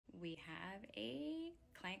we have a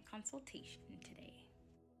client consultation today.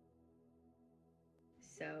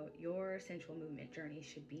 So your sensual movement journey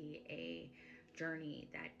should be a journey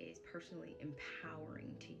that is personally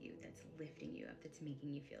empowering to you, that's lifting you up, that's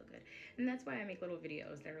making you feel good. And that's why I make little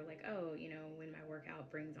videos that are like, oh, you know, when my workout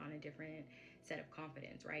brings on a different set of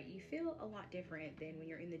confidence, right? You feel a lot different than when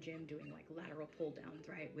you're in the gym doing like lateral pull downs,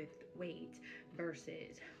 right, with weights,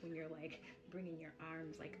 versus when you're like bringing your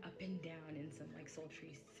arms like up and down in some like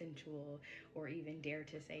sultry, sensual, or even dare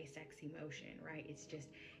to say sexy motion, right?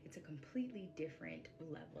 It's a completely different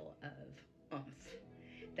level of oomph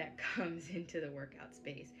that comes into the workout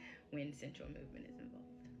space when sensual movement is involved.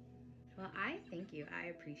 Well, I thank you. I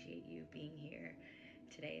appreciate you being here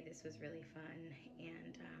today. This was really fun,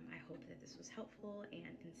 and I hope that this was helpful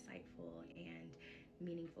and insightful and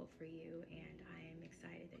meaningful for you. And I am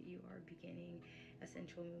excited that you are beginning a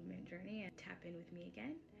sensual movement journey. And tap in with me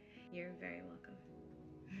again. You're very welcome.